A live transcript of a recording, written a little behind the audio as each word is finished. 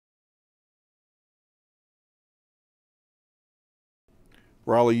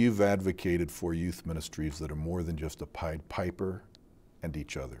Raleigh, you've advocated for youth ministries that are more than just a Pied Piper and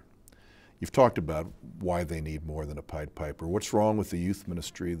each other. You've talked about why they need more than a Pied Piper. What's wrong with the youth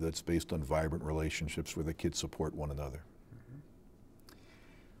ministry that's based on vibrant relationships where the kids support one another?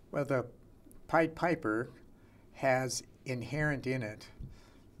 Well, the Pied Piper has inherent in it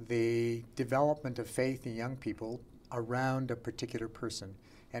the development of faith in young people around a particular person,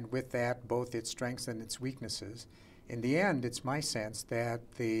 and with that, both its strengths and its weaknesses. In the end, it's my sense that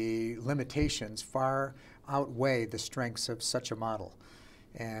the limitations far outweigh the strengths of such a model.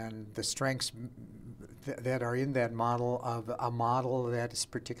 And the strengths that are in that model, of a model that is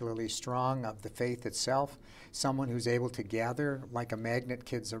particularly strong, of the faith itself, someone who's able to gather like a magnet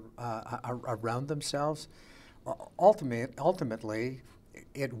kids around themselves. Ultimately,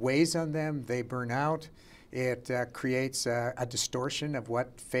 it weighs on them, they burn out, it creates a distortion of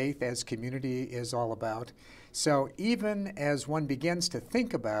what faith as community is all about. So even as one begins to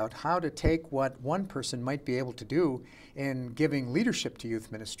think about how to take what one person might be able to do in giving leadership to youth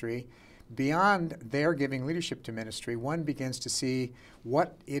ministry, beyond their giving leadership to ministry, one begins to see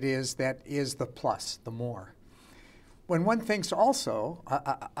what it is that is the plus, the more. When one thinks also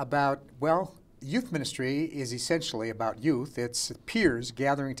about, well, youth ministry is essentially about youth. It's peers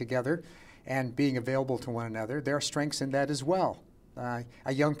gathering together and being available to one another. There are strengths in that as well.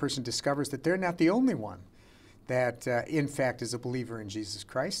 A young person discovers that they're not the only one that in fact is a believer in Jesus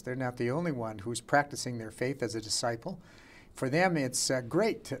Christ. They're not the only one who's practicing their faith as a disciple. For them, it's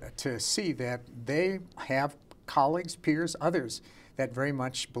great to see that they have colleagues, peers, others that very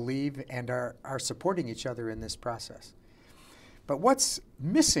much believe and are supporting each other in this process. But what's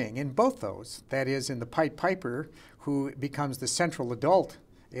missing in both those, that is in the Pied Piper, who becomes the central adult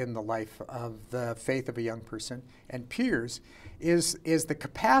in the life of the faith of a young person, and peers, is the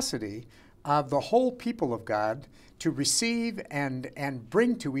capacity of the whole people of God to receive and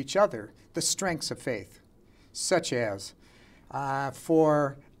bring to each other the strengths of faith, such as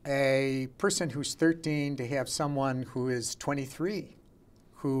for a person who's 13 to have someone who is 23,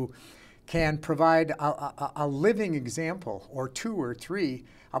 who can provide a living example or two or three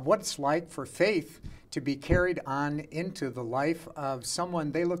of what it's like for faith to be carried on into the life of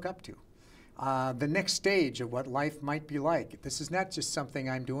someone they look up to. The next stage of what life might be like. This is not just something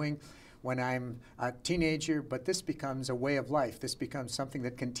I'm doing when I'm a teenager, but this becomes a way of life. This becomes something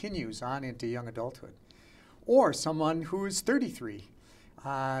that continues on into young adulthood. Or someone who is 33,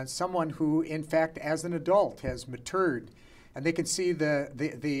 someone who, in fact, as an adult has matured, and they can see the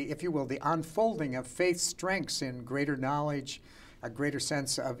if you will, the unfolding of faith's strengths in greater knowledge, a greater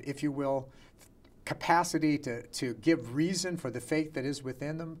sense of, if you will, capacity to give reason for the faith that is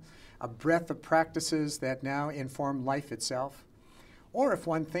within them, a breadth of practices that now inform life itself. Or if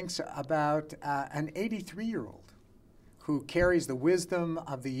one thinks about an 83-year-old who carries the wisdom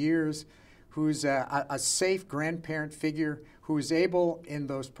of the years, who's a safe grandparent figure, who is able in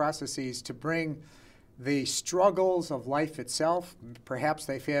those processes to bring the struggles of life itself, perhaps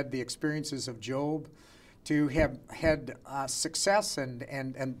they've had the experiences of Job, to have had success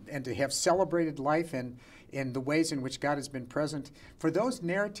and to have celebrated life in the ways in which God has been present. For those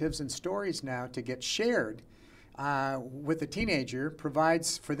narratives and stories now to get shared with a teenager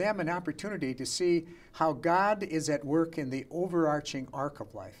provides for them an opportunity to see how God is at work in the overarching arc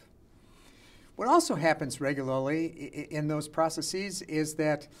of life. What also happens regularly in those processes is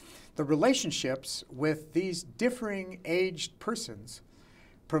that the relationships with these differing aged persons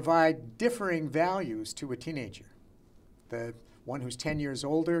provide differing values to a teenager. The one who's 10 years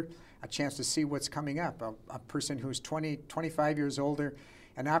older, a chance to see what's coming up. A person who's 20, 25 years older,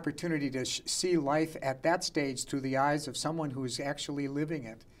 an opportunity to see life at that stage through the eyes of someone who's actually living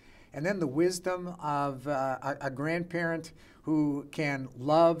it. And then the wisdom of a grandparent who can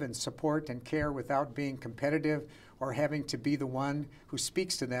love and support and care without being competitive or having to be the one who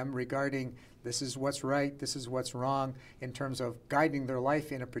speaks to them regarding this is what's right, this is what's wrong, in terms of guiding their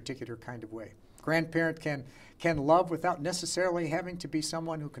life in a particular kind of way. Grandparent can love without necessarily having to be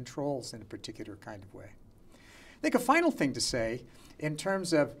someone who controls in a particular kind of way. I think a final thing to say in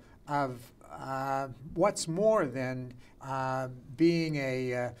terms of what's more than being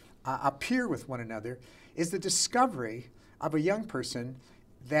a peer with one another is the discovery of a young person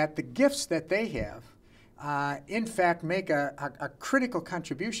that the gifts that they have in fact make a critical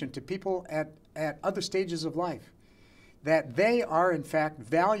contribution to people at other stages of life. That they are in fact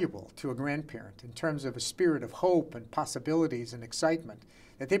valuable to a grandparent in terms of a spirit of hope and possibilities and excitement.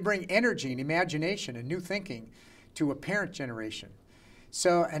 That they bring energy and imagination and new thinking to a parent generation.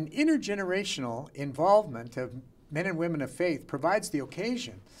 So an intergenerational involvement of men and women of faith provides the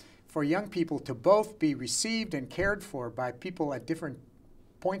occasion for young people to both be received and cared for by people at different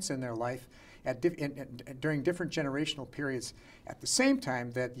points in their life during different generational periods, at the same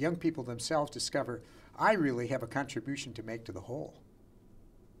time that young people themselves discover, I really have a contribution to make to the whole.